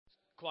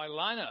Quite a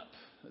lineup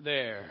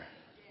there.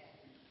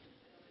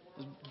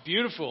 It's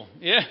beautiful.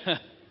 Yeah.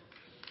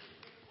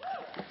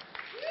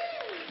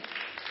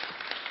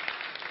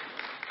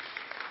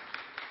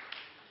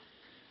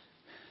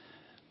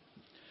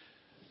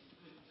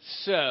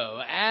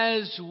 So,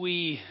 as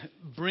we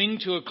bring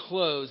to a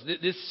close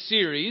this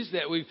series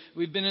that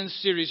we've been in a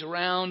series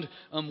around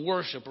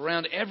worship,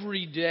 around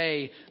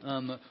everyday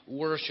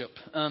worship,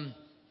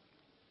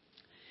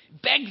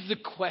 begs the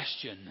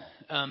question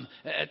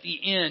at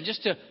the end,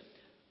 just to,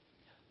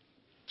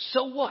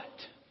 so what?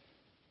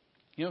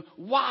 You know,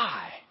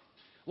 why?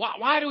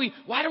 Why do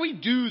we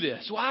do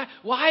this?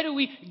 Why do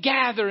we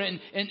gather and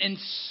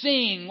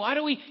sing? Why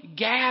do we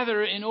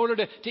gather in order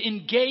to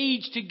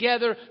engage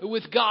together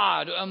with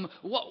God?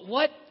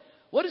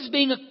 What is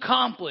being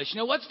accomplished? You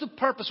know, what's the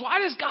purpose? Why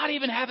does God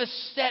even have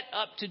us set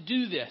up to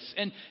do this?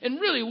 And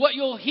really what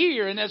you'll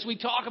hear, and as we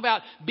talk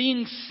about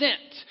being sent,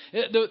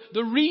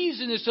 the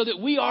reason is so that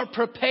we are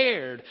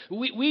prepared.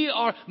 We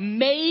are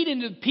made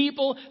into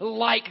people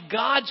like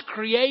God's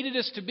created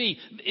us to be.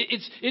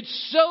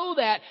 It's so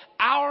that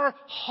our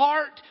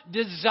heart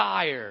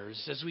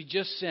desires, as we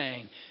just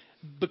sang,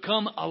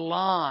 become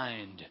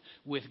aligned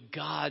with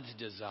God's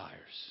desires.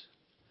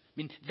 I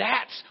mean,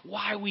 that's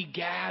why we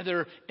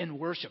gather and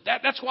worship.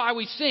 That's why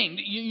we sing.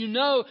 You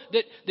know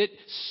that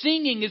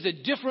singing is a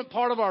different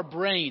part of our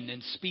brain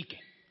than speaking.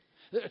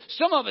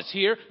 Some of us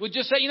here would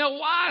just say, you know,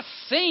 why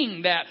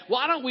sing that?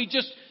 Why don't we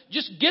just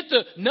get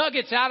the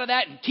nuggets out of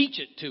that and teach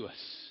it to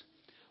us?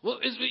 Well,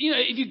 you know,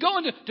 if you go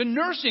into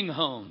nursing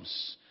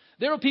homes,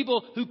 there are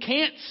people who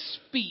can't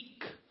speak,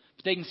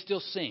 but they can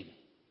still sing.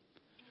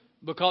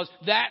 Because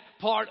that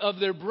part of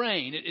their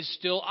brain is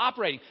still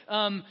operating.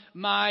 Been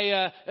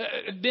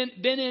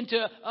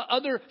into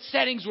other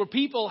settings where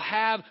people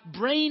have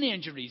brain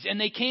injuries and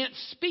they can't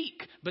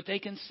speak, but they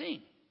can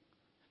sing.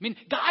 I mean,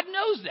 God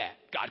knows that.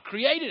 God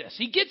created us.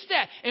 He gets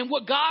that. And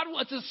what God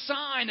wants is a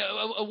sign,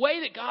 a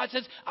way that God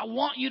says, I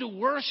want you to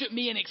worship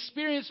me and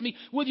experience me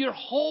with your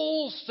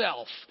whole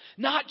self,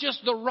 not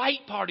just the right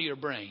part of your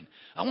brain.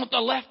 I want the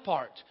left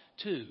part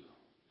too.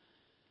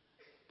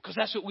 Because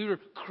that's what we were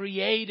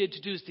created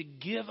to do, is to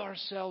give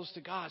ourselves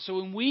to God. So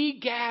when we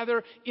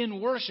gather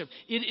in worship,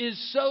 it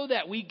is so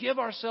that we give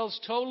ourselves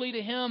totally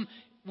to Him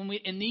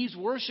in these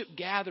worship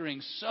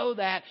gatherings, so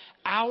that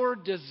our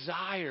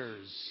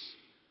desires,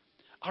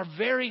 our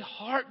very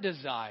heart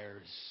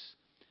desires,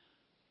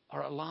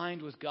 are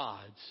aligned with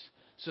God's,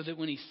 so that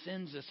when He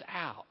sends us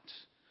out,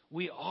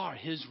 we are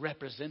His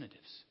representatives.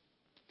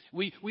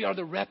 We are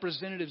the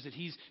representatives that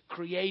He's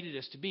created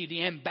us to be,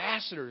 the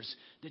ambassadors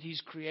that He's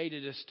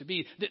created us to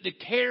be, the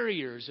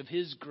carriers of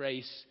His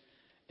grace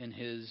and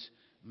His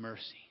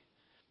mercy.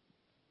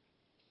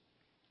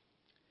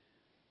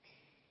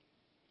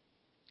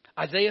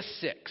 Isaiah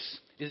 6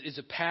 is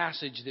a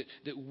passage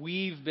that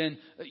we've been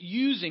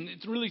using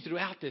really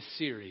throughout this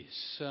series.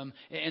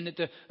 And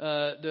that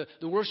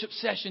the worship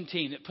session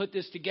team that put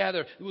this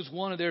together, it was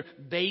one of their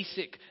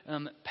basic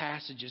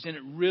passages. And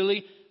it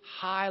really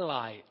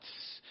highlights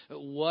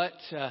what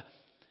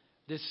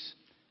this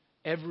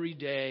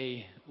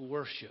everyday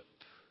worship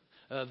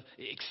of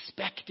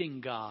expecting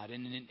God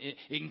and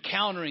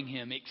encountering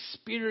Him,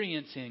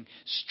 experiencing,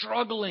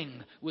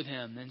 struggling with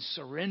Him, then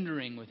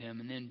surrendering with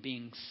Him, and then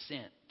being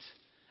sent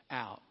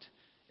out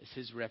as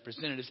His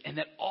representatives. And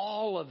that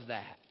all of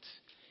that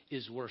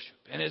is worship.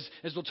 And as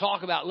we'll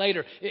talk about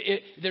later,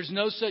 there's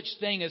no such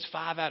thing as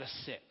 5 out of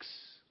 6.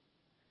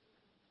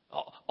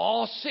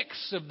 All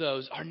 6 of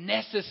those are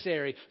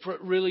necessary for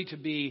it really to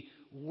be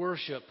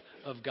worship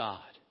of God.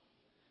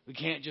 We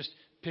can't just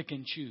pick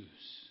and choose.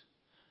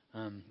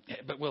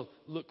 But we'll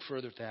look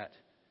further at that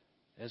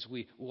as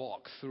we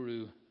walk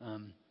through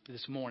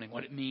this morning,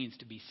 what it means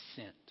to be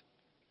sent.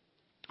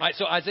 All right,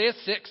 so Isaiah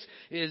 6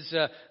 is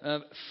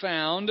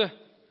found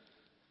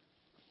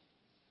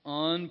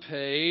on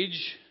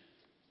page...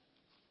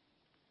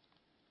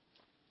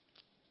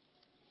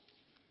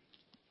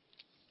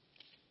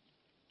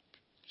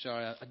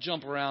 Sorry, I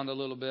jump around a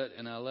little bit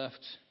and I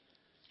left...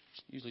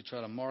 Usually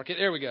try to mark it.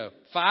 There we go.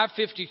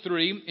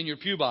 553 in your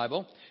Pew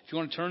Bible, if you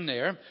want to turn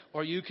there,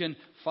 or you can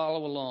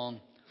follow along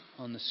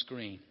on the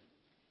screen.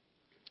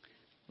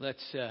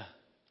 Let's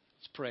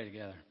pray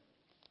together.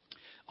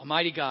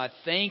 Almighty God,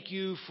 thank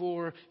you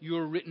for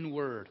your written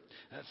word.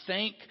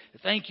 Thank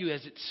you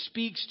as it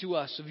speaks to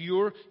us of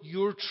your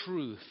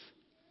truth.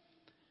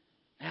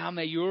 Now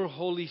may your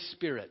Holy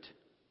Spirit,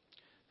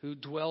 who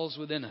dwells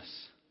within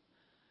us,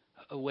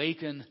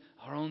 awaken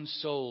our own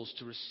souls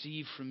to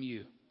receive from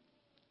you.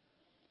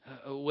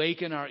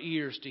 Awaken our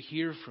ears to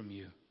hear from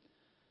you.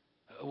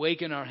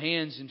 Awaken our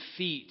hands and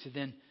feet to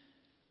then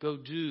go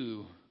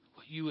do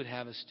what you would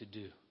have us to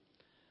do.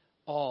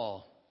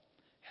 All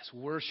as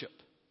worship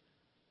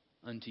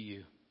unto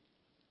you.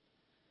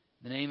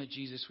 In the name of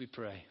Jesus we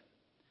pray.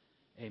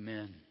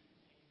 Amen.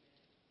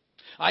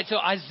 So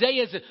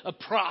Isaiah is a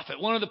prophet,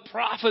 one of the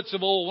prophets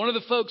of old, one of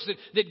the folks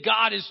that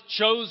God has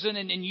chosen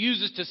and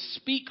uses to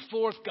speak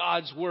forth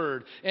God's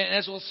word. And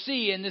as we'll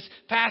see in this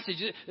passage,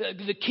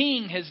 the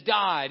king has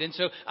died. And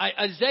so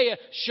Isaiah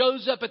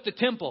shows up at the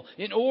temple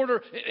in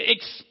order,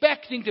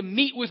 expecting to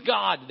meet with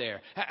God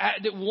there,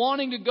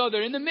 wanting to go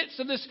there in the midst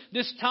of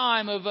this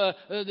time of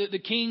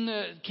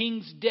the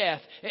king's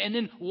death, and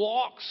then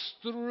walks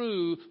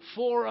through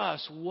for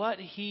us what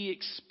he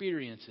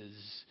experiences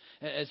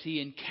as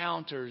he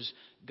encounters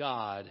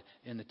God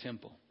in the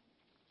temple.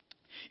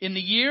 In the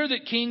year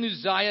that King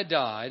Uzziah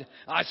died,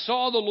 I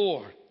saw the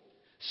Lord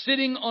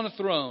sitting on a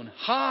throne,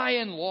 high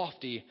and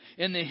lofty,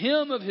 and the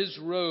hem of his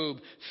robe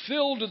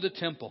filled the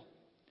temple.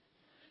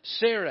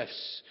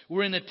 Seraphs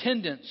were in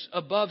attendance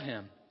above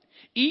him.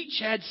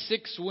 Each had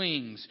 6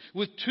 wings.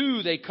 With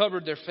 2 they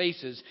covered their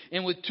faces,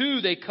 and with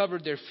 2 they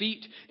covered their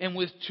feet, and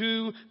with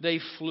 2 they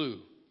flew.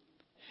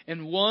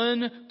 And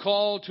one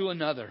called to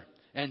another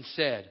and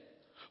said,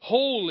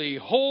 Holy,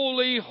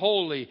 holy,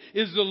 holy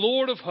is the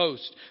Lord of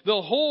hosts.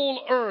 The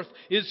whole earth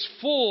is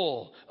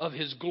full of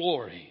his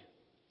glory.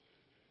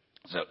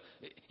 So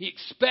he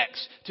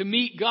expects to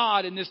meet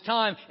God in this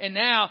time, and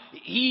now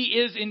he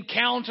is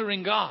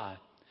encountering God.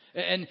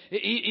 And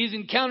he's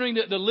encountering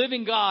the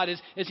living God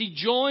as he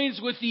joins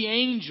with the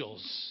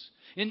angels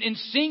in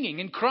singing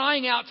and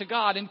crying out to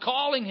God and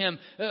calling him,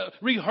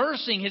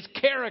 rehearsing his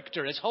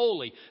character as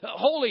holy.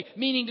 Holy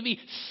meaning to be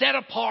set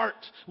apart,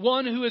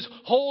 one who is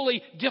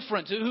wholly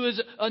different, who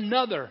is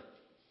another.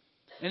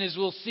 And as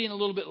we'll see in a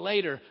little bit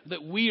later,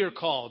 that we are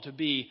called to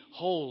be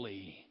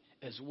holy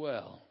as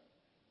well.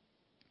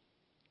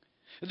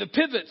 The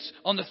pivots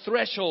on the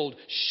threshold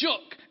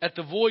shook at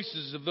the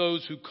voices of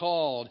those who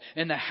called,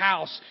 and the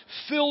house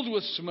filled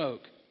with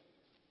smoke.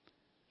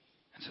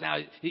 And so now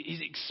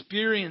he's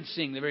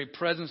experiencing the very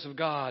presence of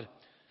God.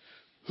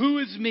 Who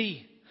is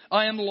me?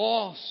 I am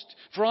lost,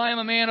 for I am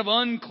a man of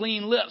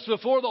unclean lips.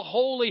 Before the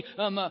holy,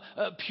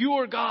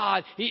 pure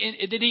God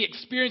that he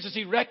experiences,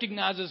 he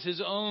recognizes his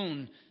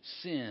own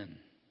sin.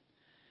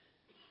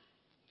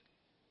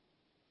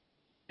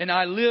 And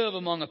I live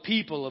among a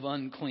people of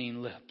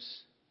unclean lips.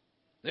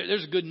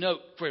 There's a good note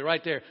for you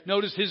right there.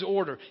 Notice his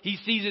order. He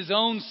sees his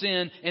own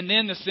sin and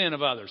then the sin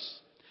of others.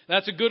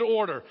 That's a good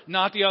order,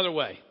 not the other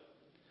way.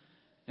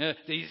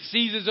 He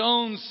sees his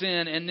own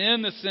sin and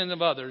then the sin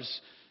of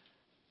others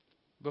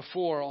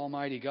before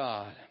Almighty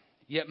God.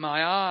 Yet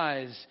my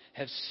eyes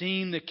have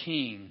seen the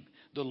King,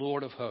 the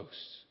Lord of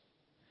hosts.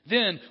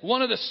 Then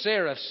one of the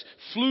seraphs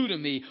flew to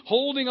me,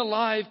 holding a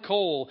live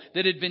coal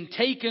that had been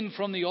taken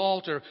from the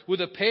altar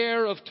with a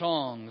pair of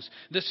tongs.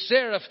 The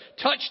seraph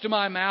touched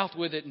my mouth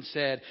with it and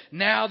said,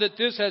 Now that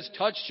this has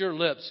touched your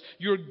lips,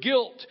 your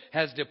guilt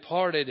has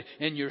departed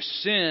and your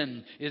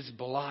sin is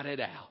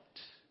blotted out.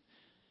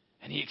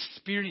 And he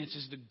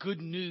experiences the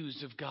good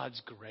news of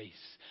God's grace,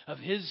 of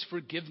his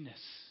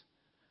forgiveness.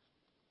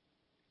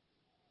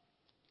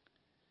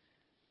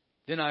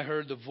 Then I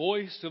heard the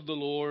voice of the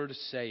Lord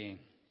saying,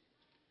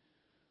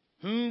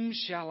 Whom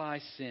shall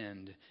I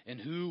send, and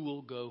who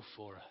will go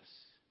for us?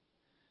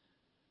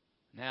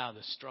 Now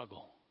the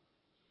struggle.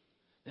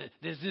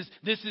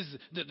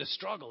 The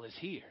struggle is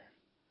here.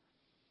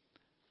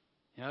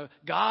 You know,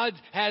 God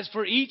has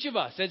for each of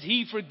us, as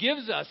he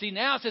forgives us, he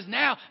now says,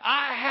 Now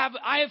I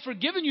have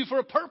forgiven you for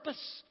a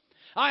purpose.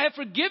 I have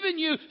forgiven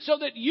you so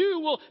that you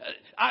will,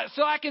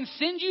 so I can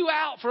send you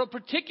out for a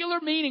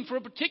particular meaning, for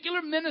a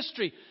particular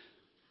ministry.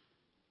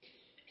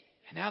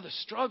 And now the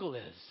struggle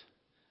is,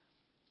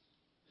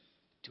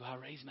 do I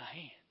raise my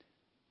hand?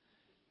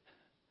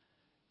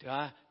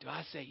 Do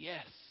I say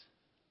yes?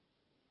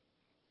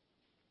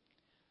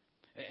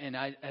 And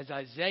as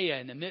Isaiah,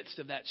 in the midst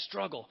of that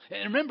struggle,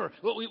 and remember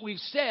what we've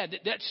said,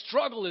 that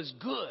struggle is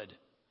good.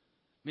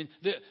 I mean,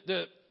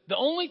 the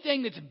only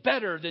thing that's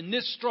better than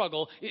this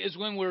struggle is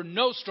when we're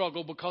no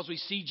struggle because we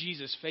see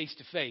Jesus face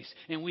to face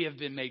and we have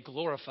been made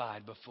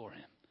glorified before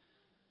him.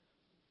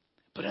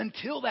 But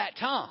until that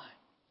time,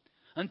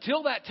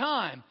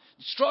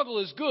 struggle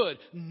is good.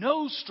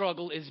 No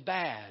struggle is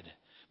bad.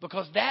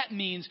 Because that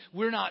means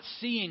we're not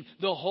seeing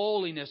the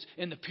holiness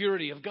and the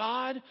purity of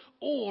God,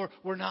 or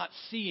we're not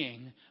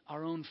seeing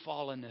our own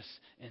fallenness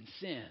and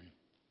sin.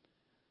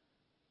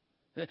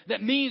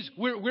 That means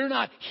we're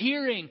not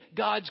hearing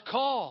God's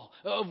call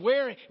of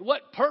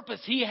what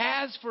purpose he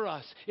has for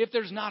us if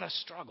there's not a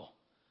struggle.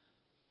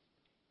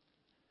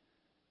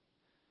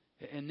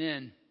 And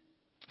then,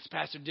 as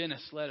Pastor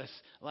Dennis led us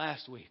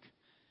last week,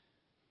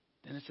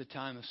 then it's a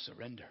time of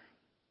surrender.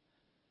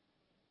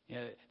 You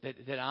know,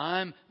 that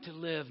I'm to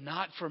live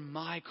not for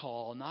my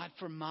call, not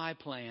for my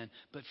plan,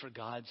 but for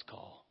God's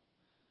call,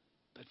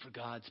 but for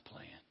God's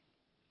plan.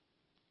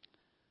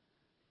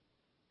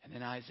 And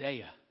then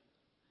Isaiah,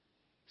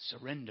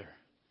 surrender.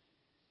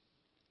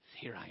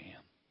 Here I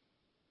am.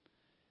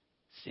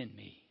 Send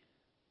me.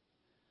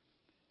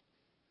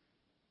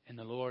 And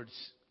the Lord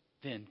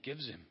then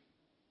gives him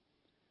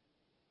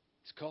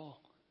his call.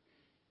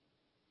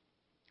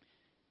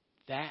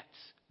 That's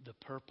the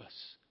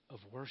purpose of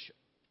worship.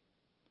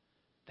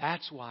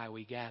 That's why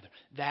we gather.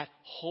 That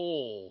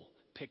whole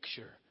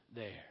picture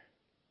there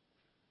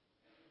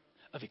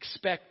of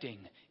expecting,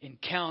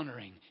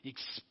 encountering,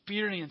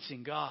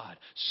 experiencing God,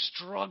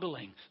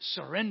 struggling,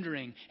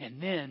 surrendering,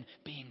 and then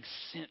being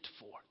sent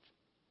forth.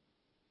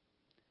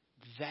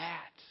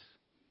 That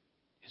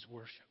is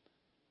worship.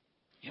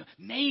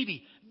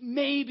 Maybe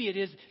it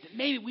is that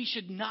maybe we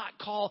should not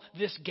call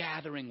this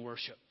gathering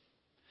worship.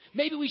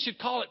 Maybe we should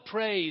call it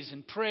praise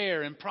and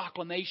prayer and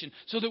proclamation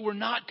so that we're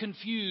not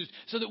confused,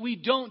 so that we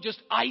don't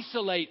just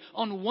isolate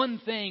on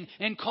one thing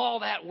and call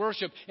that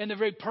worship and the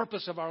very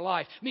purpose of our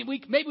life.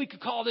 Maybe we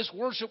could call this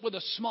worship with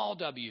a small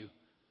w.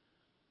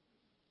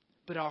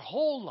 But our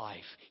whole life,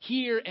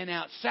 here and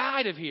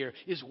outside of here,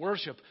 is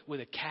worship with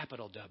a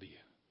capital W.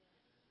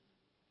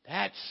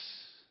 That's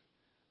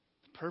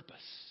the purpose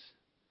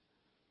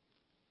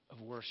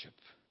of worship,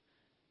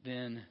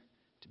 then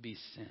to be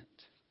sent.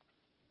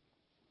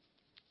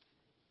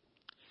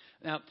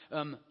 Now,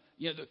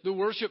 the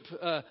worship,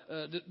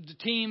 the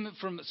team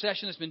from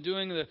Session that's been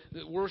doing the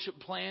worship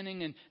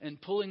planning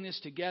and pulling this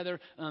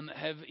together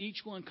have each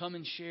one come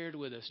and shared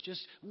with us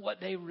just what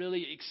they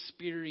really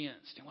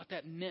experienced and what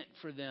that meant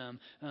for them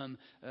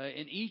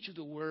in each of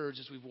the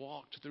words as we've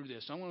walked through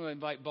this. So I want to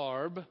invite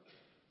Barb,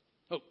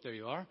 there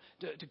you are,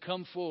 to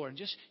come forward and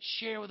just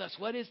share with us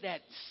what is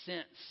that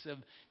sense of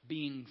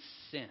being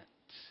sent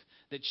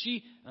that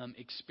she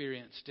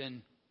experienced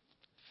and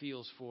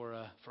feels for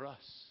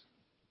us.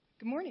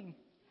 Good morning.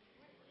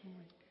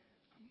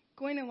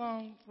 Going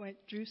along with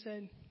what Drew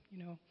said,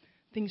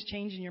 things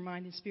change in your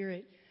mind and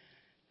spirit.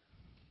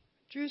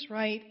 Drew's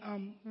right.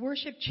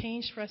 Worship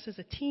changed for us as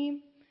a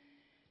team.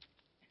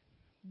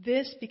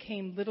 This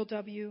became little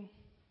W.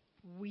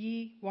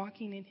 We,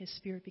 walking in His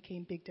Spirit,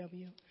 became big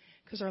W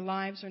because our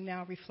lives are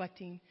now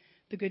reflecting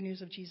the good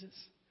news of Jesus.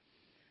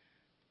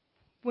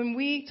 When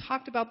we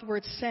talked about the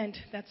word sent,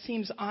 that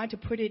seems odd to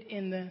put it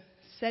in the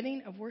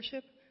setting of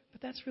worship,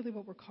 but that's really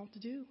what we're called to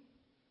do.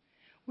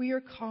 We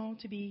are called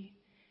to be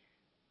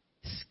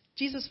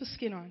Jesus with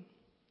skin on.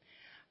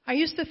 I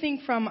used to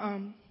think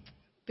from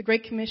the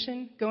Great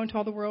Commission, go into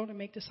all the world and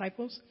make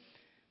disciples.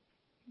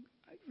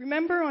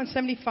 Remember on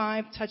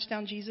 75,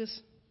 Touchdown Jesus?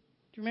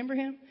 Do you remember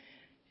him?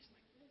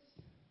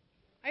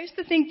 I used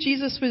to think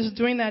Jesus was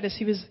doing that as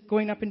He was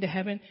going up into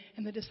heaven,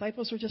 and the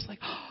disciples were just like,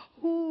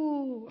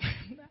 ooh.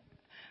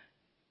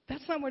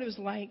 That's not what it was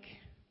like.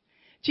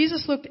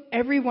 Jesus looked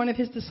every one of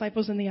His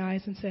disciples in the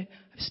eyes and said,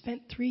 I've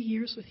spent 3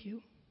 years with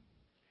you.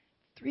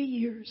 3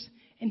 years,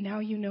 and now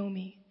you know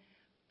me.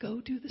 Go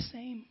do the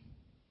same.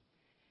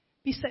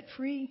 Be set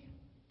free.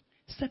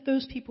 Set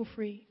those people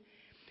free.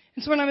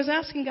 And so when I was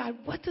asking God,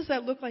 what does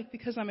that look like?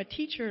 Because I'm a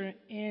teacher,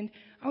 and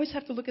I always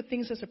have to look at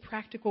things as a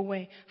practical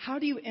way. How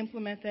do you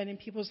implement that in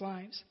people's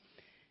lives?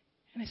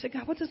 And I said,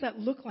 God, what does that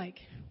look like?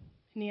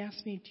 And He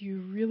asked me, do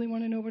you really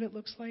want to know what it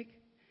looks like?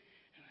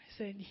 And I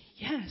said,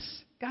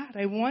 yes, God,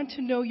 I want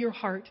to know your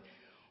heart.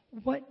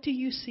 What do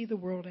you see the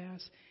world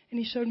as? And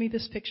He showed me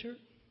this picture.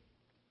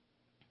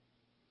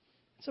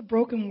 It's a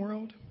broken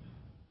world.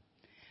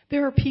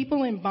 There are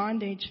people in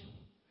bondage.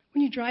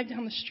 When you drive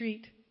down the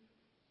street,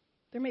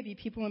 there may be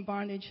people in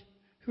bondage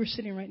who are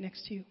sitting right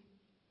next to you.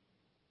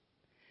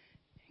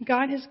 And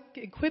God has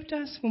equipped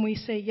us when we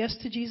say yes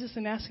to Jesus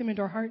and ask Him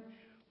into our heart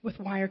with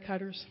wire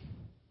cutters.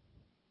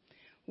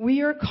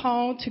 We are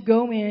called to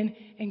go in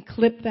and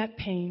clip that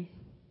pain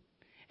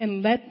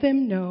and let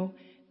them know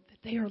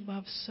that they are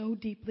loved so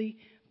deeply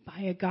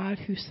by a God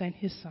who sent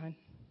His Son.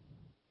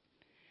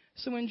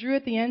 So when Drew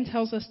at the end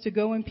tells us to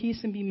go in peace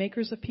and be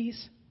makers of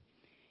peace,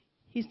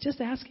 he's just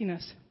asking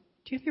us,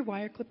 do you have your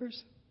wire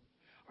clippers?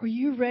 Are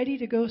you ready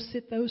to go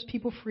set those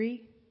people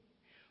free?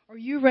 Are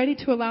you ready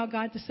to allow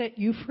God to set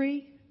you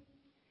free?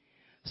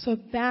 So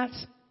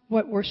that's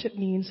what worship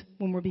means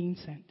when we're being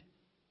sent.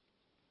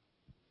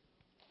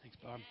 Thanks,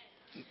 Bob.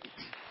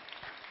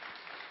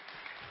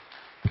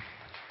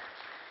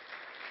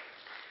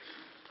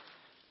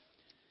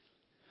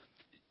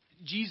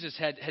 Jesus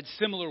had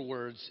similar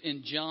words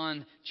in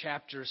John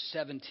chapter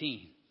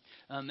 17.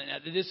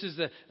 This is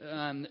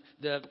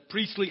the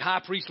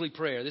high priestly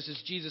prayer. This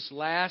is Jesus'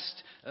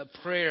 last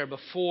prayer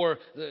before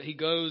He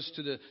goes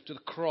to the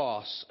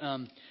cross,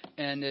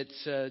 and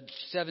it's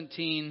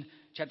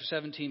chapter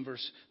 17,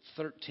 verse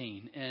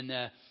 13, and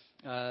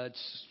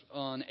it's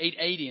on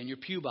 880 in your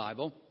Pew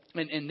Bible.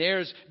 And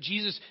there's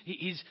Jesus,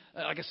 he's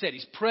like I said,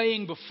 He's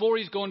praying before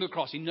He's going to the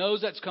cross. He knows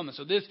that's coming.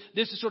 So this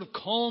is sort of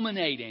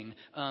culminating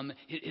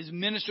His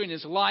ministry and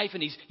His life.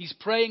 And he's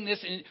praying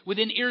this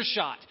within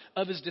earshot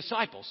of His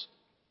disciples.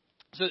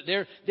 So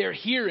they're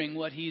hearing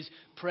what He's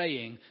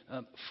praying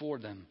for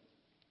them.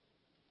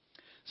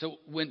 So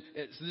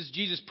this is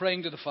Jesus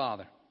praying to the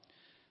Father,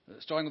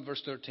 starting with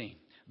verse 13.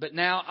 But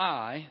now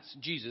I,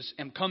 Jesus,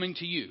 am coming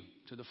to you,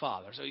 to the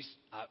Father. So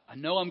I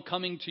know I'm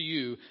coming to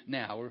you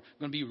now. We're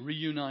going to be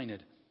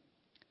reunited.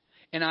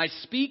 And I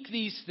speak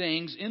these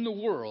things in the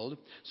world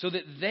so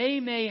that they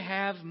may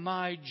have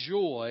my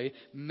joy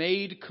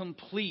made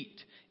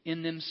complete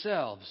in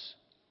themselves.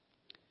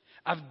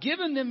 I've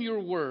given them your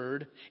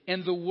word,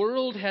 and the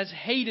world has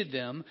hated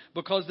them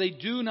because they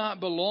do not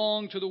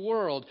belong to the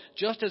world,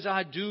 just as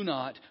I do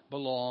not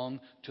belong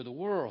to the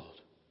world.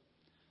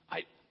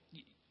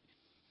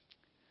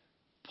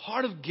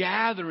 Part of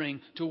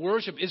gathering to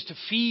worship is to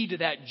feed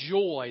that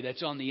joy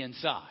that's on the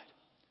inside.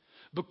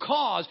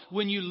 Because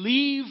when you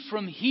leave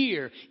from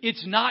here,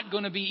 it's not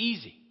going to be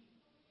easy.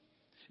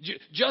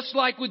 Just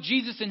like with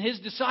Jesus and His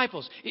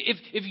disciples.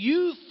 If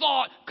you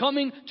thought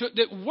coming to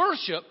that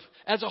worship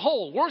as a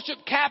whole, worship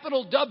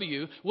capital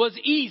W, was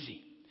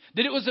easy,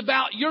 that it was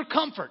about your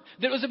comfort,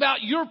 that it was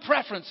about your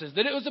preferences,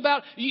 that it was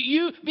about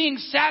you being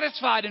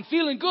satisfied and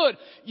feeling good,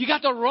 you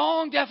got the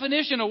wrong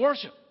definition of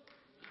worship.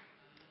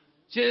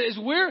 See,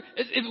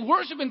 if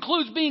worship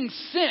includes being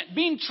sent,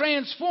 being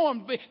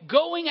transformed,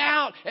 going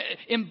out,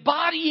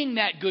 embodying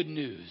that good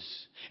news,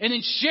 and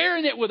then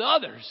sharing it with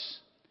others,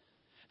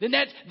 then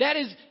that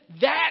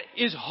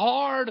is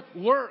hard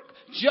work.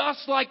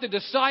 Just like the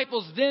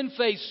disciples then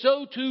faced,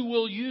 so too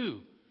will you.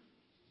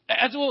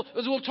 As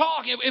we'll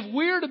talk, if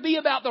we're to be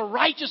about the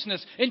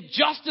righteousness and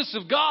justice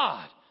of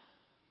God,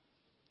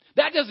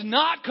 that does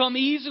not come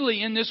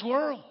easily in this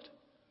world.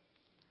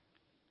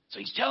 So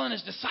He's telling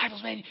His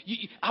disciples, man,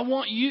 I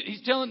want you.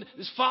 He's telling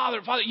His Father,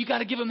 you got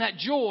to give them that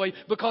joy,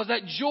 because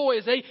that joy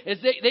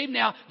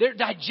they're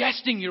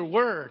digesting your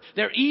word,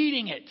 they're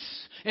eating it,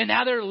 and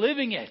now they're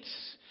living it,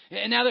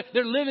 and now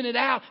they're living it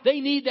out. They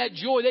need that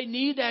joy, they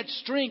need that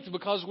strength,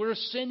 because we're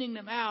sending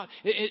them out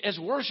as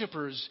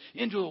worshipers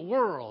into a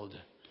world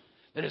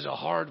that is a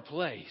hard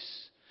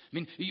place. I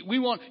mean, we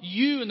want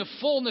you in the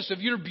fullness of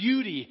your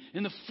beauty,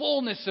 in the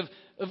fullness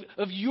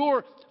of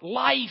your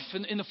life,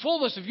 and in the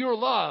fullness of your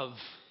love.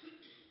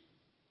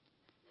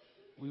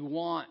 We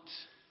want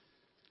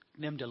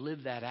them to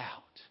live that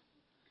out.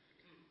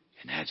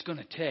 And that's going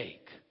to take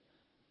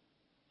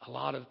a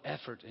lot of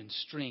effort and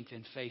strength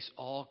and face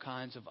all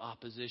kinds of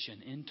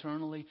opposition,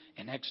 internally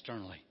and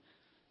externally.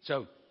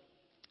 So,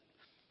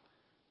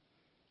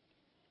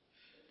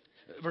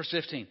 verse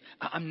 15.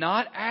 I'm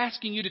not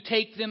asking you to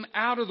take them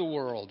out of the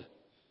world.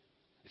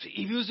 If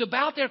He was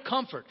about their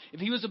comfort, if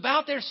He was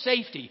about their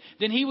safety,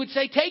 then He would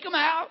say, take them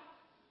out.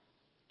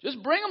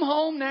 Just bring them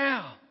home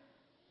now.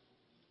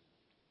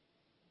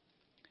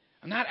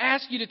 I'm not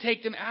asking you to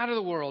take them out of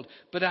the world,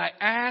 but I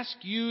ask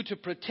you to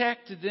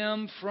protect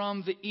them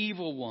from the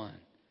evil one.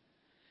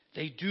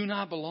 They do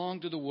not belong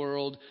to the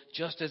world,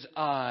 just as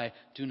I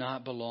do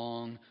not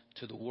belong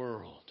to the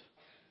world.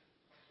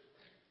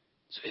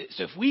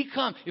 So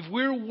if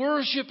we're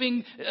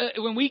worshiping,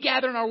 when we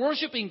gather in our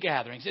worshiping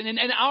gatherings, and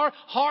our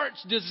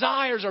heart's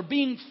desires are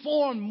being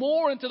formed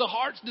more into the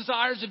heart's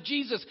desires of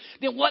Jesus,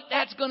 then what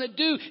that's going to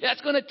do,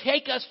 that's going to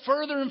take us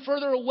further and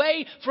further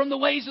away from the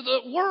ways of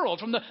the world,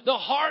 from the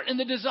heart and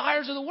the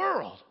desires of the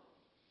world.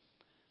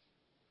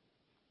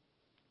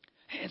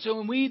 And so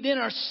when we then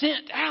are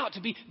sent out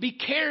to be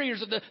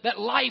carriers of that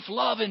life,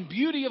 love, and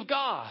beauty of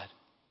God,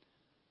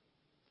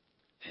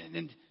 and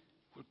then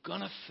we're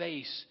going to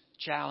face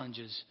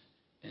challenges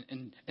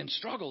and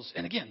struggles.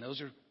 And again,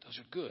 those are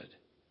good.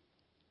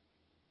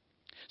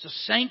 So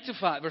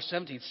sanctify, verse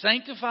 17,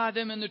 sanctify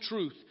them in the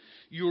truth.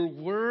 Your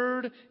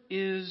word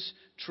is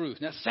truth.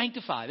 Now,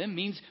 sanctify them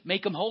means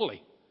make them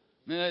holy.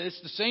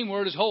 It's the same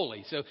word as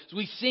holy. So as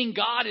we sing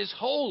God is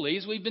holy,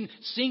 as we've been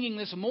singing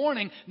this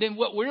morning, then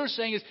what we're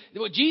saying is,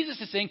 what Jesus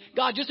is saying,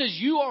 God, just as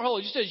you are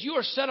holy, just as you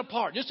are set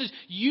apart, just as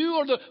you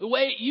are the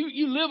way,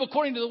 you live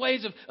according to the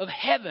ways of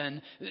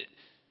heaven,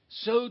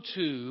 so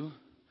too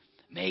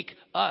make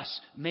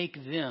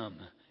them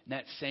in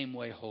that same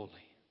way holy.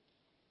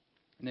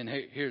 And then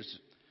here's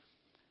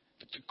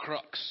the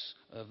crux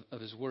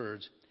of His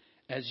words.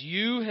 As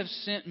you have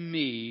sent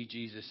me,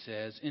 Jesus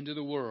says, into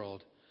the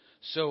world,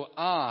 so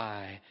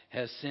I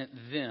have sent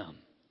them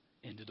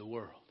into the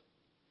world.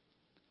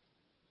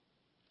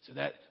 So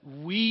that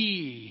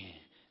we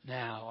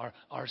now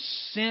are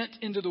sent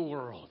into the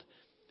world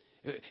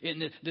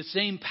in the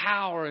same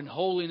power and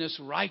holiness,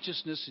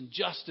 righteousness and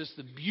justice,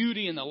 the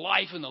beauty and the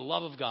life and the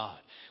love of God.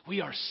 We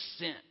are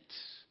sent.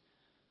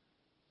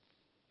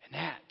 And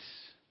that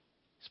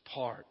is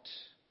part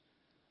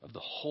of the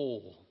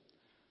whole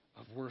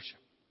of worship.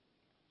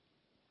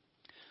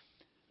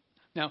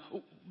 Now,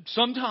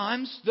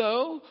 sometimes,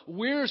 though,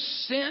 we're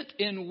sent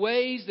in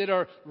ways that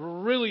are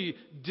really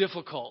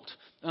difficult.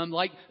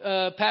 Like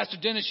Pastor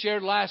Dennis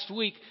shared last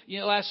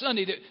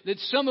Sunday, that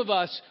some of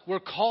us were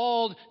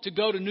called to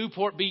go to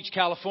Newport Beach,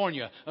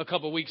 California, a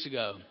couple of weeks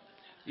ago.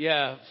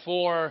 Yeah,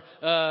 for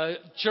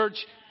church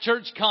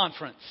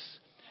conference.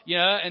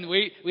 Yeah, and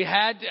we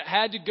had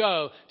to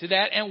go to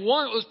that. And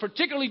one, it was a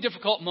particularly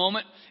difficult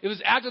moment. It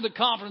was after the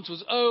conference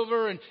was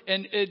over,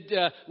 and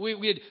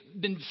we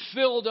had been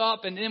filled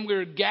up, and then we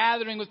were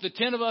gathering with the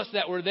 10 of us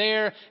that were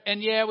there.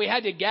 And yeah, we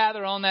had to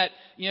gather on that,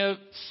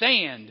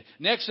 sand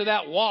next to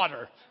that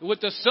water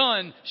with the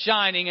sun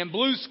shining and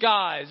blue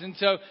skies. And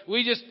so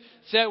we just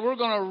said, we're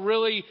going to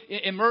really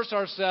immerse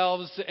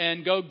ourselves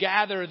and go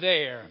gather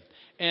there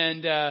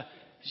and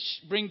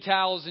bring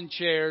towels and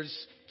chairs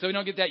so we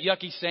don't get that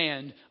yucky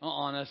sand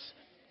on us.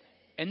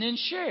 And then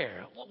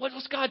share.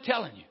 What's God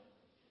telling you?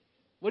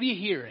 What are you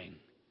hearing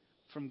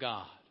from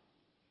God?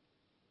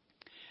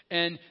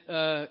 And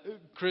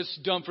Chris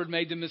Dumford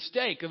made the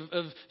mistake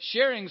of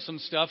sharing some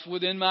stuff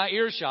within my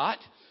earshot.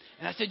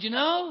 And I said,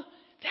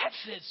 that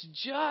fits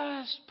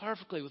just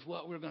perfectly with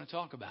what we're going to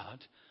talk about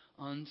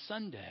on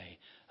Sunday.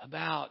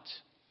 About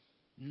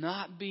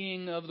not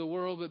being of the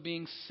world, but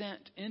being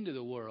sent into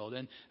the world.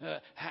 And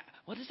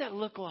what does that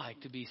look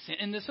like to be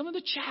sent? And some of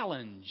the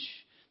challenge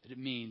that it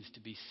means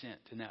to be sent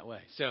in that way.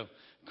 So,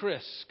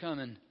 Chris, come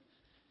and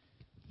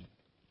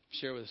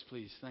share with us,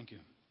 please. Thank you.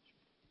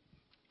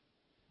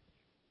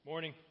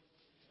 Morning.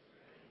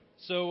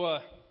 So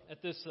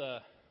at this the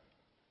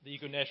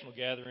Eco National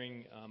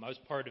Gathering, I was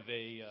part of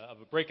a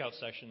breakout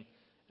session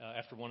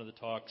after one of the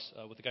talks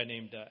with a guy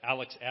named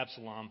Alex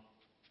Absalom,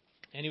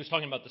 and he was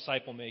talking about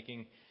disciple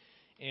making,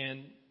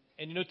 and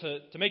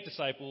to make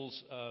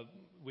disciples,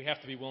 we have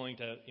to be willing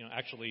to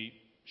actually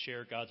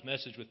share God's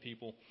message with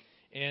people,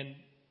 and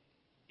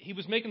he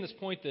was making this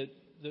point that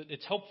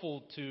it's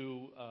helpful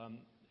to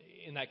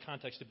in that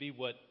context to be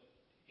what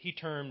he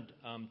termed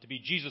to be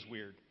Jesus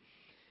weird.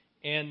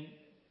 And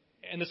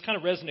this kind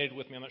of resonated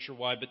with me. I'm not sure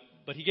why,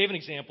 but he gave an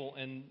example,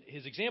 and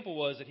his example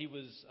was that he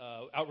was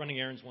out running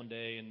errands one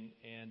day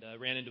and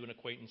ran into an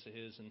acquaintance of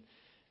his, and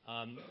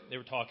they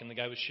were talking. The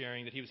guy was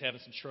sharing that he was having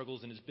some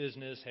struggles in his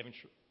business, having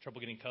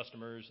trouble getting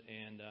customers,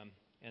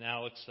 and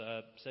Alex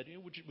said,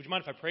 would you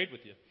mind if I prayed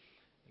with you?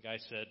 The guy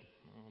said,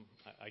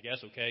 I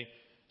guess, okay.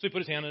 So he put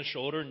his hand on his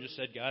shoulder and just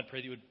said, God, pray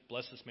that you would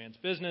bless this man's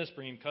business,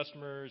 bring him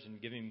customers, and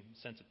give him a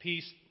sense of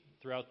peace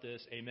throughout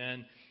this.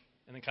 Amen.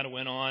 And then kind of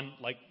went on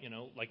like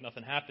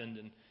nothing happened.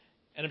 And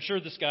I'm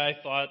sure this guy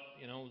thought,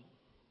 a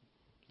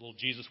little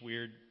Jesus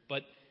weird.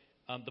 But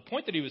the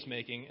point that he was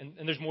making,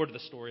 and there's more to the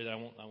story that I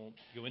won't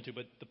go into,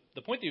 but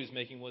the point that he was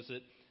making was that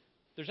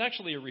there's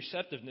actually a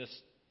receptiveness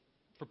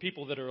for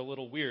people that are a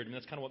little weird, and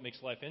that's kind of what makes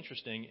life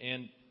interesting.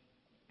 And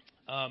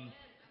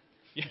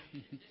yeah.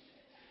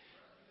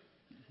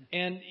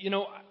 And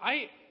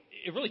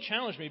it really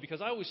challenged me because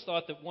I always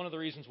thought that one of the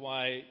reasons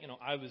why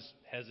I was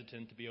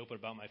hesitant to be open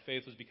about my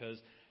faith was because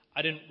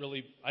I didn't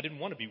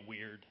want to be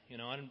weird.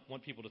 I didn't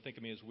want people to think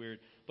of me as weird.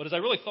 But as I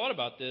really thought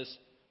about this,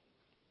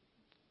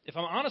 if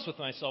I'm honest with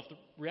myself, the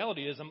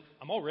reality is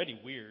I'm already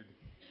weird.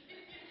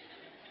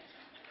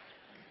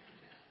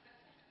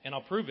 And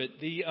I'll prove it.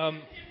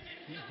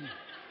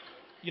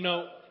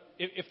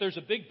 If there's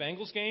a big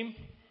Bengals game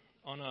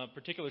on a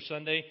particular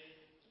Sunday,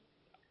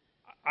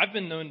 I've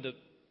been known to,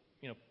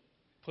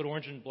 put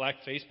orange and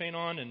black face paint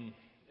on and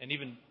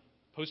even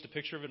post a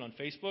picture of it on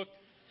Facebook.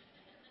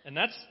 And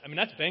that's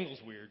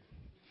Bengals weird.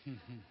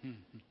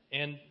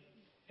 and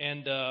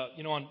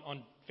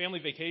on family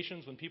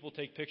vacations, when people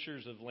take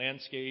pictures of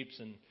landscapes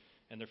and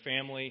their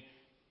family,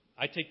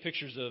 I take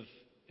pictures of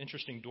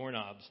interesting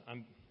doorknobs.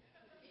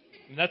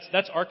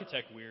 That's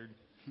architect weird.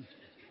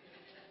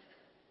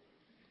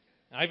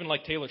 I even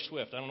like Taylor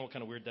Swift. I don't know what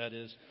kind of weird that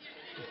is.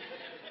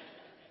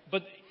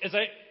 But as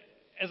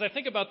I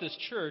think about this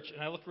church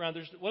and I look around,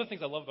 one of the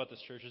things I love about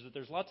this church is that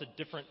there's lots of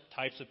different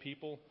types of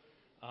people.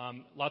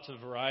 Lots of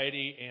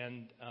variety,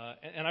 and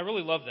I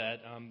really love that.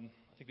 I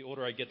think the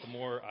older I get, the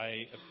more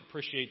I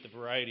appreciate the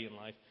variety in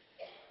life.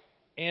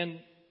 And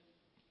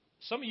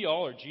some of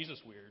y'all are Jesus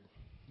weird.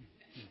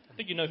 I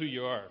think you know who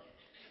you are.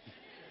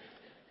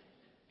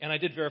 And I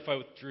did verify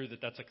with Drew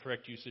that that's a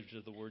correct usage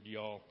of the word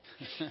y'all.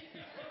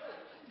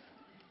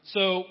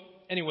 So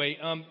anyway,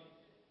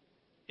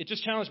 it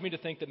just challenged me to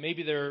think that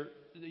maybe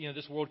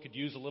this world could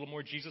use a little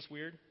more Jesus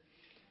weird.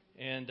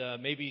 And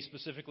maybe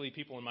specifically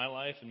people in my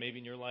life and maybe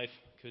in your life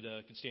could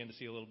stand to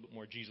see a little bit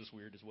more Jesus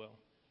weird as well.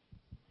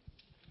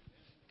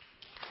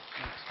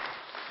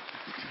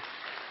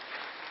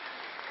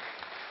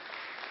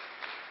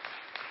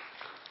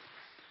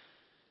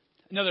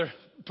 Another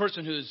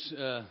person who's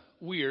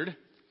weird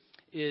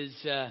is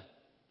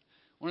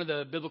one of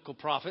the biblical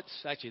prophets.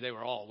 Actually, they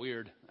were all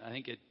weird. I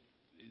think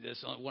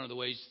that's one of the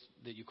ways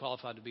that you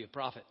qualify to be a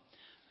prophet.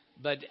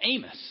 But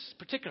Amos,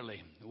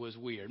 particularly, was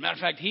weird. Matter of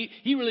fact, he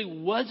really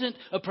wasn't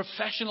a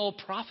professional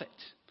prophet.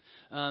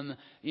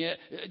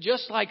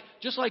 Just like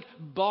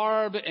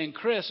Barb and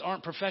Chris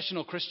aren't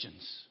professional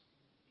Christians.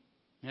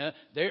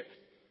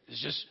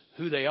 It's just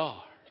who they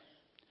are.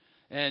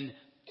 And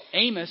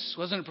Amos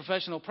wasn't a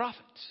professional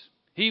prophet.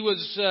 He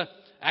was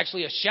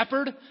actually a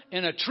shepherd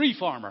and a tree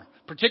farmer,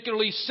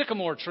 particularly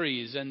sycamore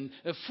trees, and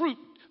a fruit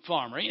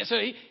farmer. So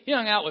he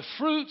hung out with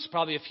fruits,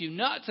 probably a few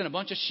nuts, and a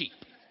bunch of sheep.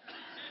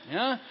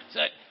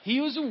 So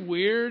he was a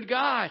weird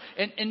guy.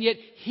 And yet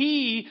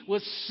he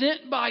was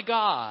sent by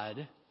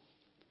God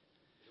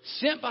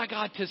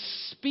to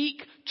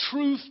speak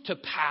truth to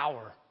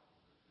power,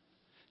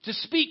 to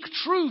speak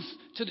truth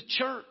to the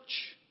church,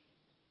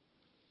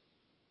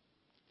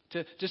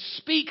 to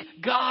speak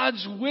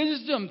God's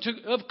wisdom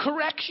of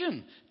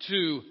correction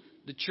to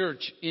the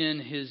church in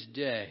his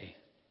day.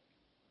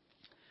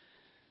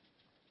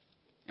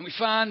 And we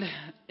find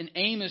in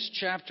Amos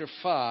chapter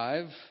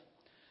 5,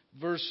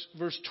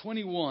 verse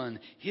 21,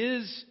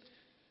 his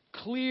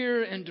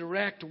clear and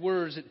direct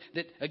words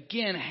that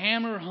again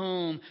hammer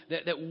home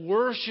that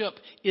worship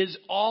is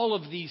all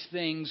of these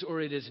things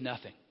or it is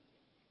nothing.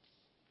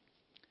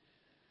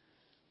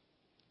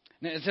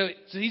 Now, so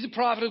he's a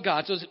prophet of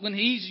God. So when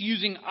he's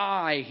using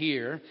I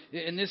here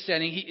in this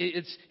setting,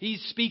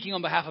 he's speaking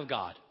on behalf of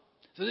God.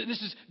 So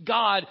this is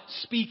God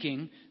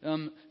speaking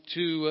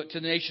to the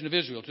nation of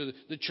Israel, to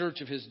the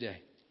church of his day.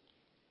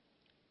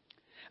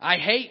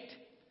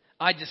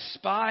 I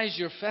despise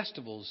your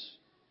festivals,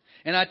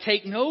 and I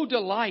take no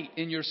delight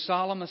in your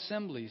solemn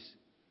assemblies.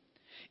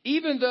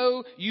 Even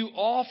though you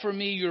offer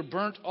me your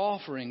burnt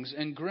offerings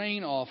and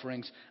grain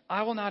offerings,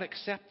 I will not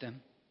accept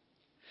them.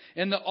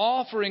 And the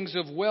offerings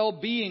of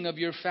well-being of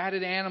your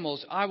fatted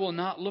animals I will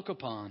not look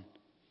upon.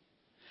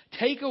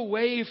 Take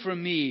away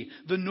from me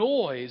the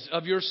noise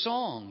of your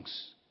songs.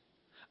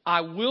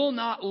 I will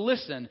not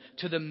listen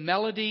to the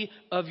melody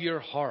of your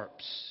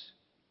harps.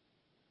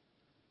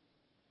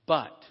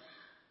 But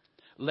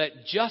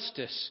let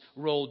justice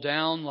roll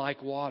down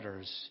like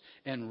waters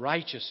and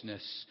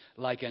righteousness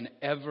like an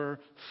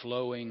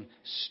ever-flowing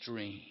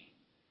stream.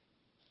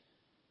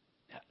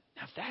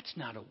 Now, if that's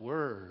not a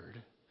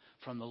word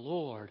from the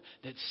Lord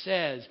that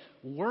says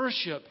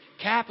worship,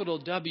 capital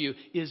W,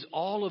 is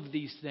all of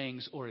these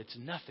things or it's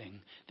nothing,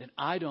 then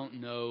I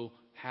don't know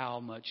how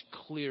much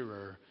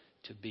clearer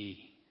to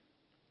be.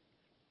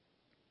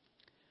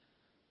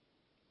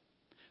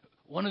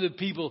 One of the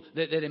people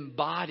that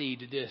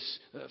embodied this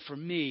for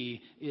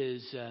me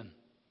is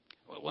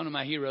one of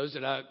my heroes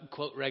that I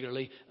quote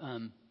regularly,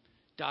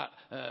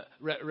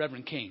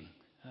 Reverend King,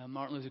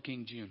 Martin Luther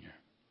King Jr.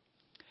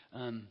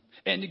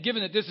 And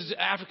given that this is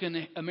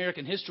African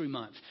American History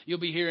Month, you'll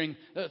be hearing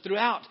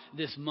throughout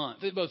this month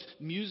both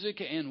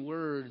music and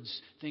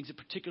words, things that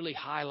particularly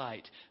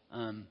highlight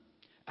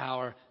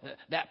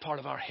that part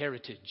of our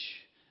heritage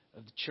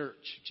of the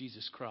Church of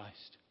Jesus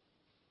Christ.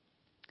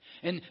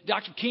 And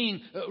Dr.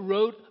 King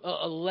wrote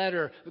a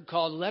letter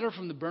called Letter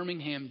from the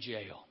Birmingham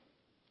Jail.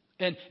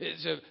 And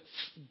it's a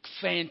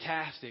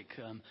fantastic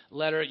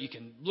letter. You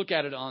can look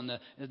at it on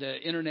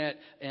the internet,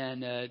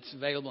 and it's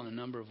available in a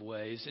number of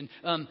ways.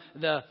 And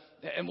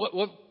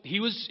what he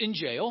was in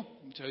jail,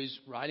 so he's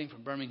writing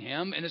from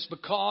Birmingham, and it's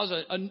because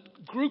a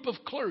group of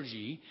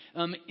clergy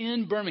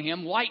in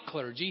Birmingham, white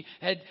clergy,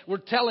 were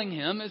telling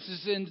him, this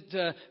is in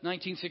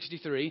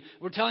 1963,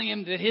 were telling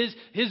him that his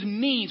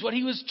means, what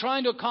he was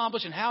trying to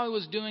accomplish and how he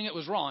was doing it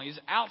was wrong. He's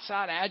an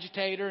outside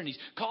agitator, and he's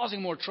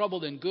causing more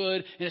trouble than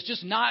good, and it's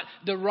just not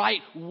the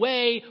right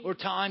way or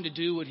time to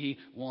do what he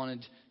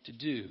wanted to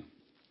do.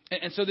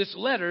 And so this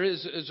letter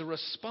is a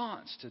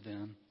response to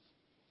them.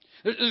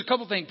 There's a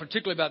couple things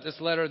particularly about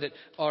this letter that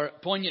are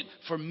poignant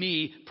for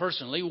me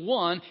personally.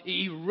 One,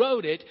 he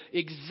wrote it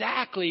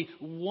exactly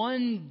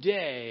one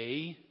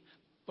day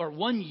or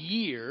 1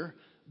 year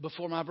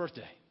before my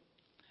birthday.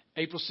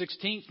 April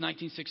 16th,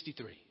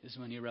 1963 is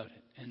when he wrote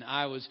it. And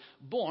I was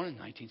born in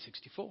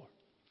 1964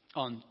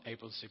 on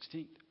April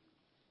 16th.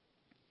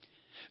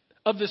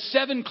 Of the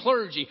 7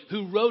 clergy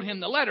who wrote him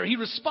the letter, he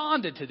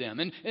responded to them.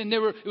 And it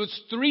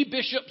was 3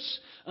 bishops,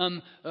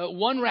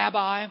 1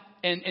 rabbi,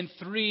 and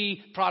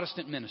 3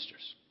 Protestant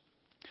ministers.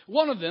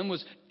 One of them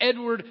was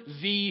Edward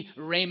V.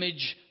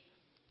 Ramage,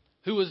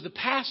 who was the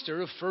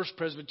pastor of First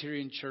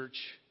Presbyterian Church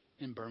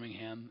in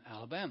Birmingham,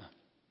 Alabama,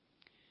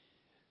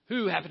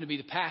 who happened to be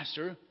the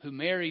pastor who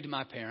married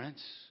my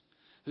parents,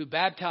 who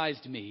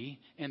baptized me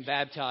and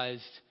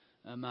baptized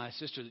my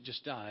sister that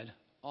just died,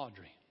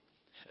 Audrey.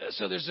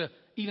 So there's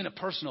even a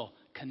personal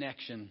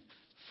connection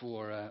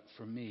for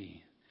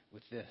me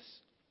with this.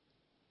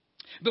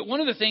 But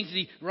one of the things that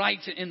he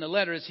writes in the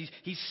letter is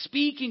he's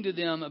speaking to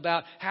them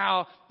about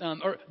how,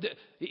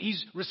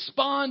 he's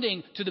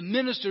responding to the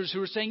ministers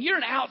who are saying, you're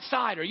an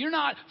outsider. You're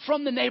not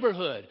from the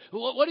neighborhood.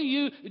 What are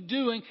you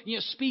doing,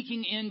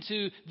 speaking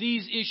into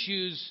these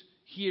issues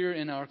here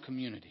in our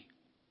community?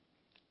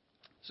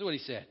 So what he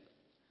said.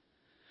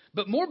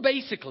 But more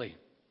basically,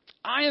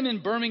 I am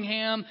in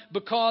Birmingham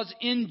because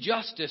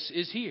injustice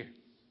is here.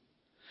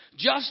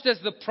 Just as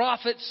the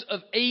prophets of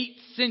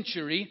 8th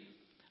century,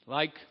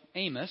 like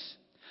Amos,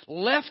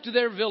 left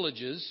their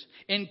villages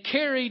and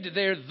carried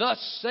their "Thus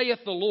saith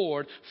the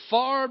Lord"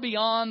 far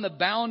beyond the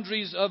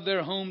boundaries of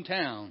their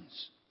hometowns.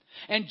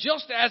 And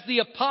just as the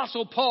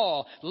Apostle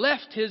Paul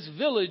left his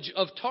village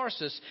of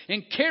Tarsus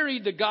and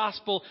carried the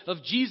gospel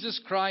of Jesus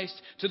Christ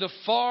to the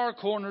far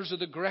corners of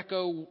the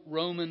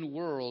Greco-Roman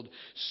world,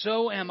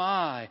 so am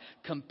I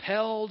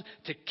compelled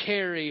to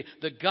carry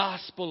the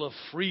gospel of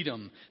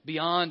freedom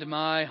beyond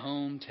my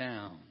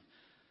hometown.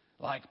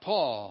 Like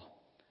Paul,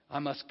 I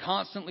must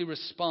constantly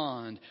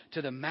respond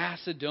to the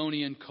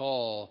Macedonian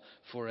call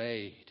for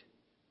aid.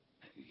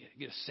 You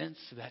get a sense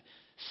of that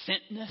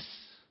sentness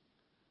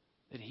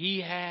that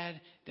he had,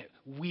 that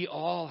we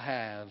all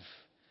have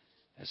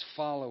as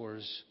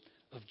followers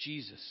of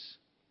Jesus.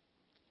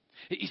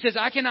 He says,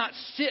 I cannot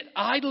sit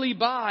idly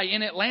by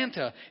in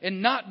Atlanta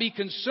and not be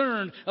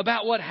concerned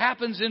about what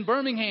happens in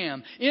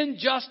Birmingham.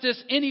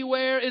 Injustice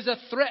anywhere is a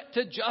threat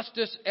to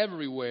justice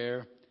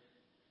everywhere.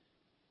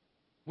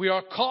 We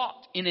are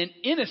caught in an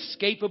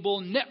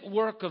inescapable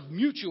network of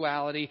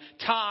mutuality,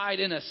 tied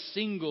in a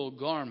single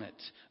garment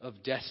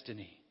of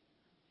destiny.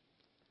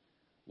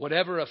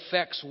 Whatever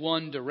affects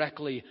one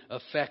directly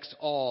affects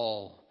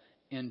all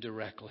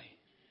indirectly.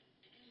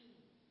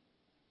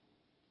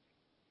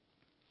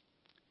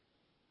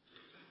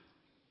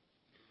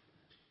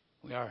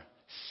 We are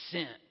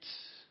sent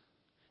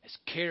as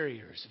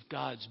carriers of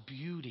God's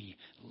beauty,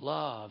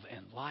 love,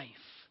 and life,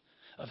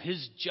 of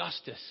His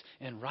justice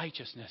and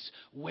righteousness,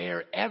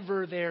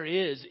 wherever there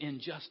is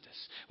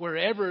injustice,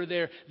 wherever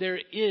there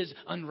is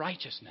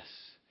unrighteousness,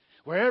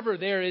 wherever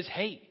there is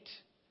hate,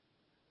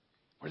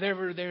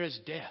 wherever there is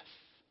death.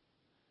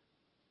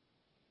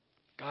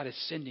 God is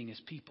sending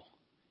His people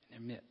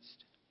in their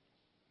midst.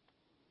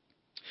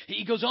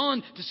 He goes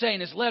on to say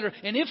in his letter,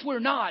 and if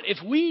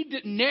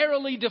we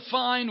narrowly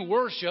define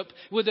worship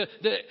with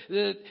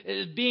the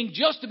being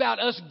just about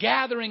us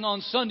gathering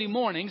on Sunday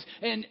mornings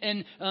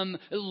and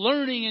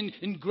learning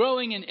and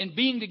growing and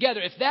being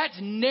together, if that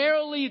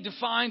narrowly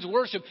defines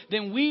worship,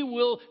 then we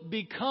will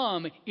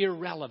become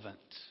irrelevant.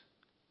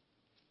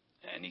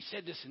 And he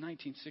said this in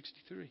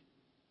 1963.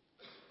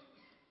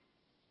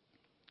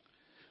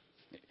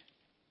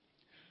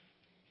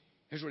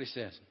 Here's what he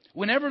says.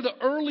 Whenever the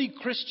early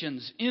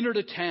Christians entered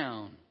a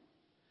town,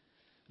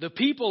 the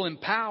people in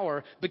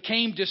power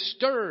became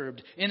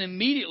disturbed and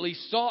immediately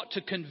sought to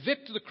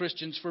convict the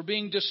Christians for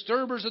being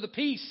disturbers of the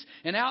peace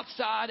and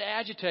outside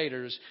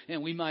agitators,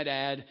 and we might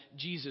add,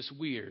 Jesus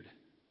weird.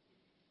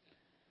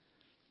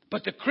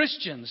 But the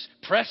Christians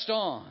pressed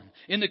on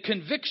in the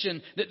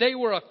conviction that they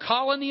were a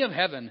colony of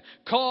heaven,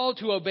 called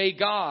to obey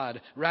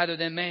God rather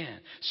than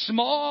man.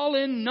 Small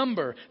in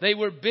number, they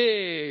were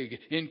big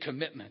in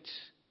commitment.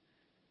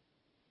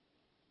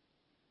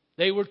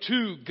 They were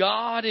too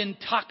God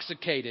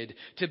intoxicated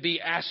to be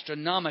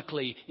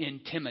astronomically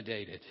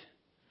intimidated.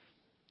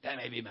 That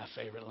may be my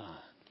favorite line.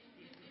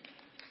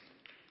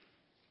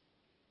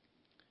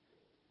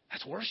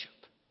 That's worship.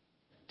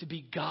 To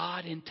be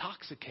God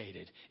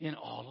intoxicated in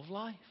all of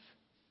life.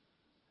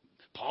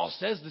 Paul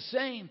says the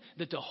same,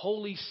 that the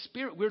Holy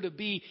Spirit, we're to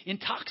be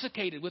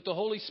intoxicated with the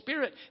Holy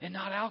Spirit and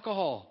not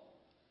alcohol.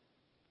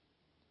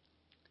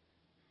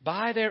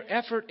 By their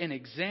effort and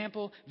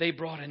example, they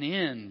brought an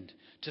end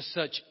to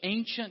such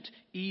ancient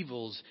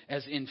evils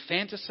as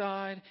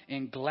infanticide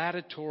and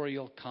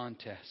gladiatorial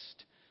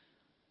contest.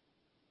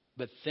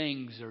 But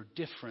things are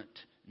different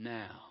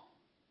now.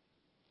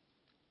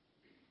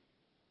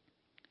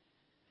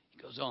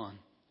 He goes on.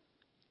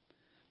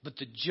 But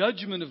the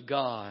judgment of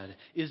God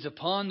is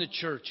upon the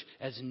church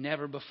as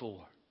never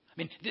before. I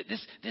mean,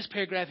 this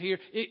paragraph here,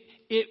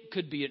 it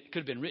could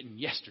have been written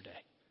yesterday.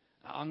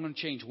 I'm going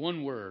to change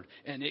one word,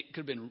 and it could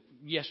have been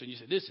yesterday. You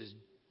say, this is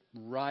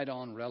right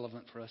on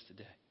relevant for us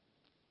today.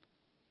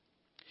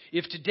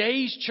 If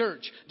today's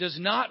church does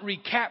not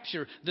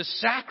recapture the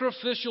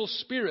sacrificial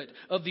spirit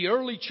of the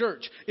early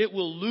church, it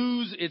will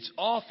lose its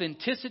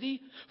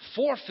authenticity,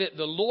 forfeit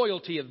the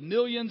loyalty of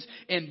millions,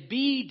 and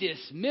be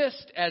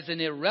dismissed as an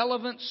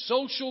irrelevant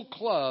social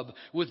club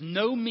with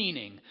no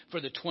meaning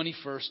for the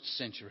 21st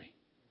century.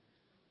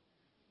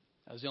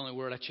 That was the only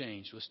word I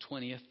changed, was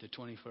 20th to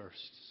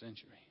 21st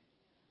century.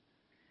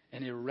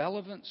 An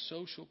irrelevant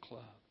social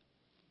club.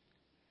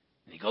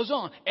 And he goes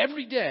on,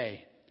 every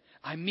day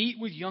I meet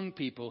with young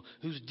people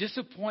whose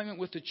disappointment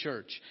with the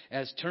church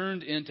has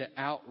turned into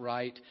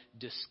outright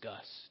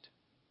disgust.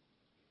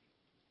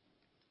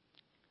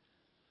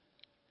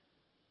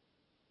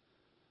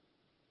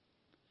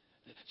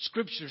 The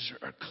scriptures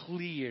are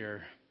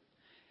clear,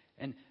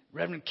 and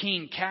Reverend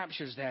King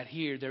captures that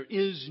here. There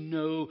is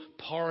no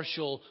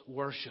partial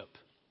worship.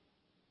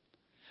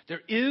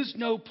 There is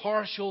no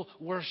partial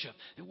worship.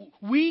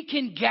 We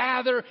can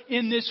gather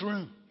in this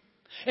room.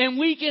 And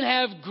we can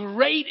have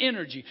great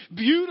energy,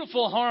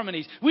 beautiful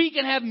harmonies. We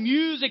can have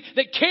music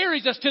that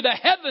carries us to the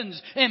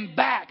heavens and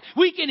back.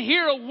 We can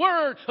hear a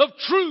word of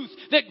truth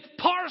that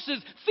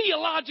parses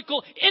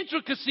theological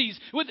intricacies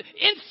with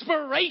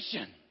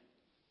inspiration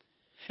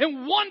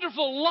and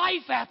wonderful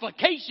life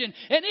application.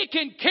 And it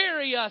can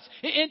carry us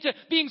into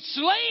being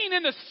slain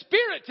in the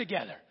Spirit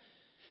together,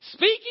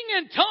 speaking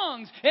in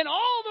tongues and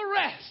all the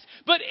rest.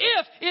 But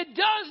if it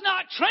does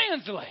not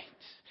translate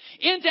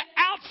into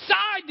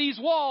outside these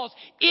walls,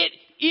 it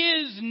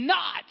is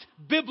not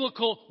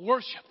biblical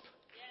worship.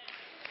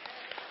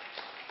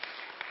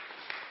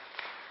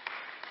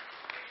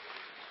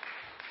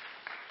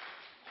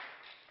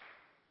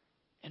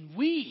 And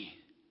we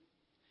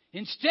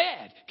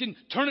instead can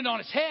turn it on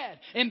its head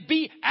and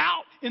be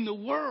out in the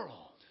world,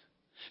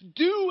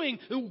 doing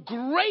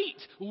great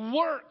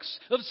works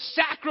of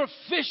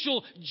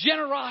sacrificial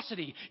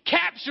generosity,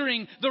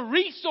 capturing the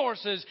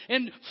resources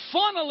and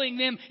funneling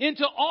them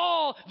into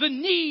all the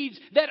needs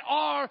that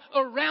are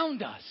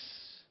around us.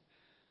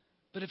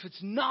 But if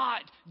it's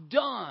not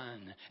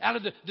done out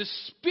of the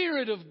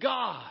Spirit of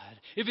God,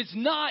 if it's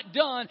not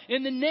done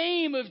in the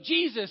name of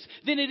Jesus,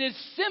 then it is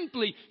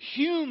simply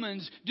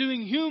humans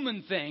doing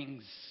human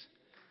things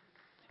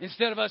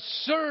instead of us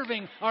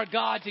serving our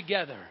God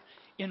together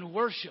in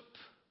worship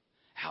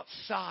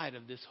outside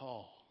of this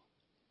hall.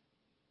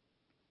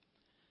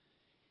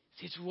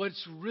 See, it's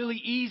what's really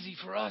easy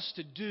for us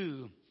to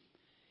do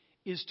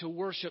is to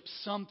worship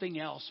something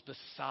else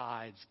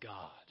besides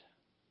God.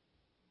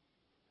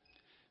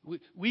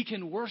 We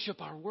can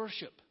worship our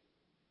worship.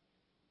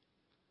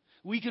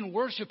 We can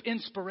worship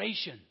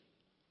inspiration.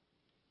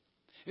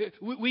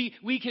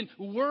 We can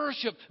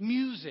worship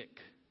music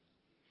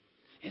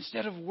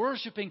instead of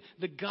worshiping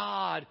the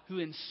God who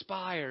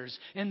inspires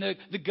and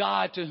the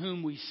God to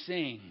whom we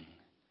sing.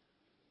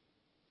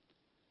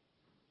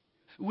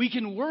 We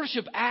can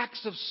worship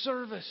acts of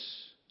service.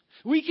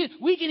 We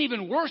can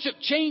even worship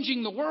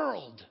changing the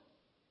world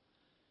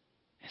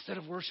instead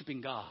of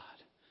worshiping God,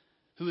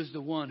 who is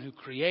the one who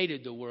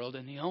created the world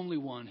and the only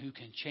one who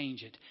can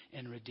change it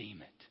and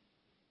redeem it.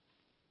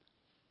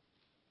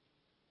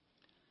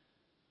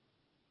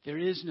 There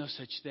is no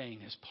such thing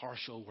as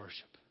partial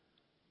worship.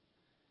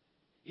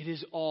 It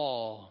is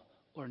all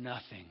or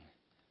nothing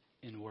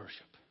in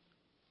worship.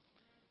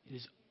 It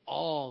is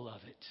all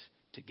of it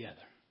together.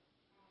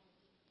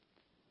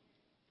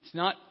 It's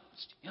not,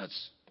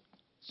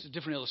 it's a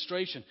different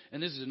illustration,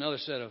 and this is another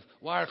set of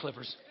wire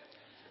clippers.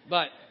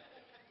 But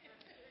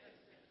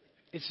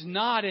it's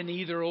not an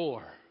either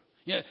or.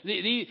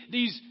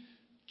 These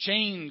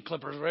chain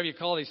clippers, whatever you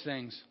call these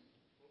things,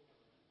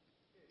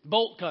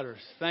 bolt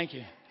cutters, thank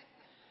you.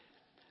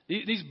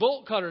 These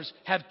bolt cutters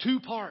have two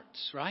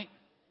parts, right?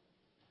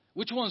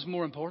 Which one's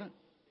more important?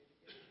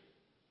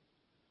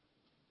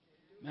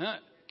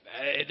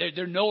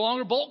 They're no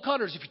longer bolt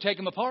cutters if you take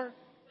them apart.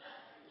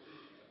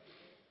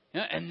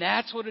 And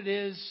that's what it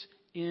is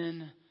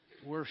in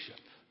worship.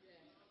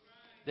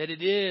 That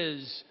it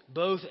is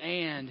both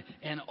and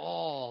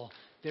all.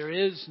 There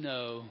is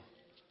no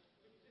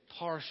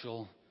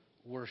partial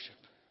worship.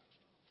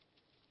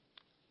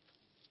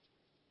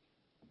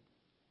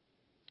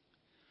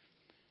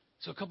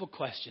 So a couple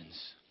questions,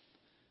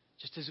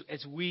 just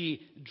as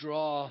we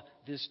draw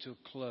this to a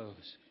close.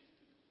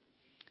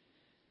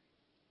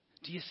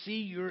 Do you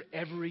see your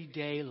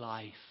everyday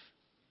life?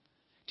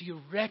 Do you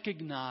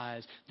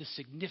recognize the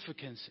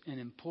significance and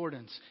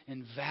importance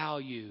and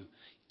value,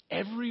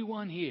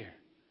 everyone here,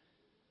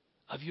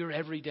 of your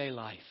everyday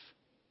life?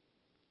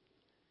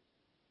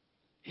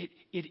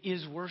 It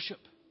is worship.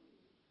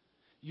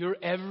 Your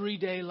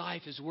everyday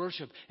life is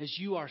worship as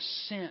you are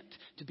sent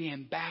to be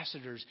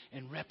ambassadors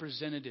and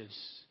representatives.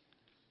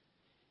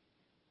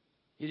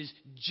 It is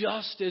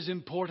just as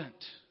important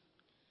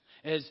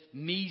as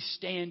me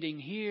standing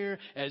here,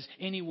 as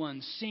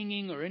anyone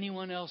singing or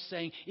anyone else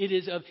saying. It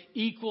is of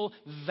equal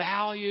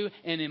value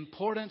and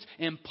importance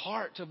and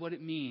part of what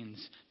it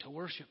means to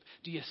worship.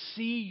 Do you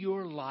see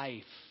your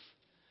life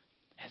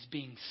as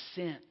being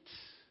sent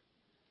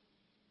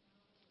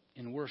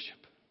in worship?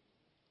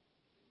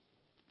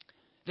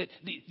 That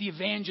the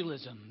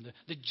evangelism,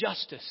 the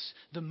justice,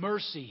 the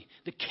mercy,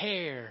 the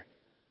care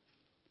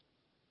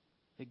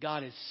that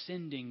God is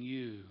sending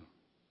you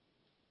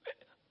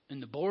in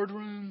the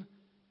boardroom,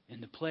 in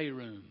the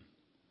playroom,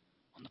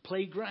 on the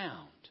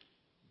playground,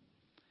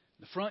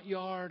 the front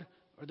yard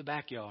or the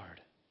backyard,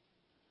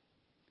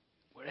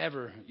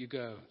 wherever you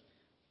go.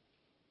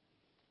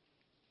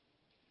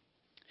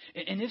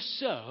 And if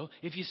so,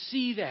 if you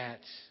see that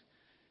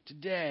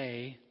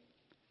today,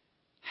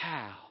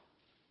 how?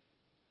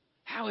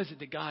 How is it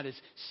that God is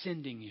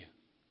sending you?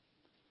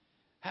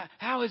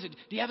 How is it?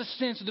 Do you have a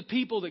sense of the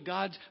people that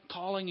God's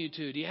calling you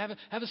to? Do you have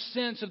a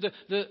sense of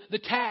the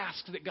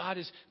task that God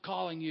is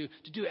calling you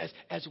to do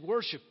as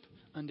worship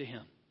unto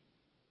Him?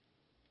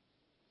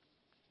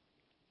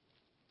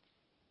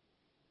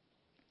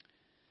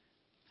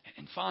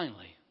 And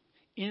finally,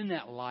 in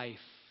that life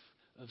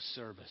of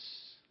service,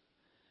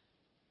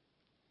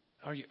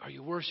 are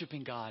you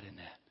worshiping God in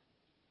that?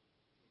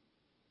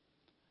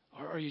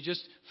 Or are you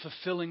just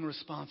fulfilling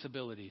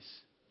responsibilities?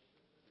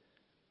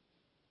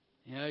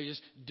 You're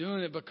just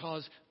doing it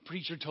because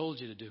preacher told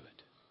you to do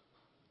it.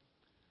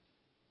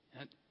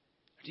 Or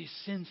do you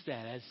sense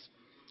that as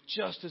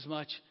just as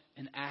much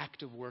an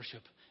act of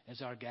worship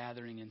as our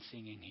gathering and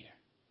singing here?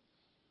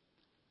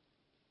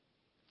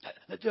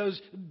 Let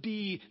those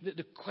be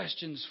the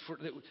questions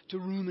to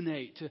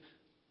ruminate, to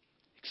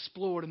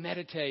explore, to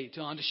meditate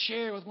on, to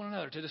share with one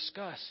another, to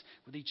discuss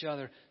with each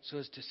other so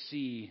as to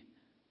see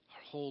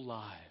our whole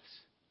lives.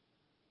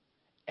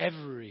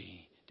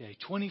 Every day,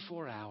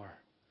 24-hour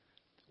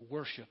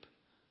worship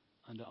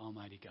unto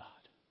Almighty God.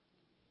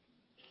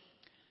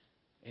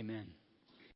 Amen.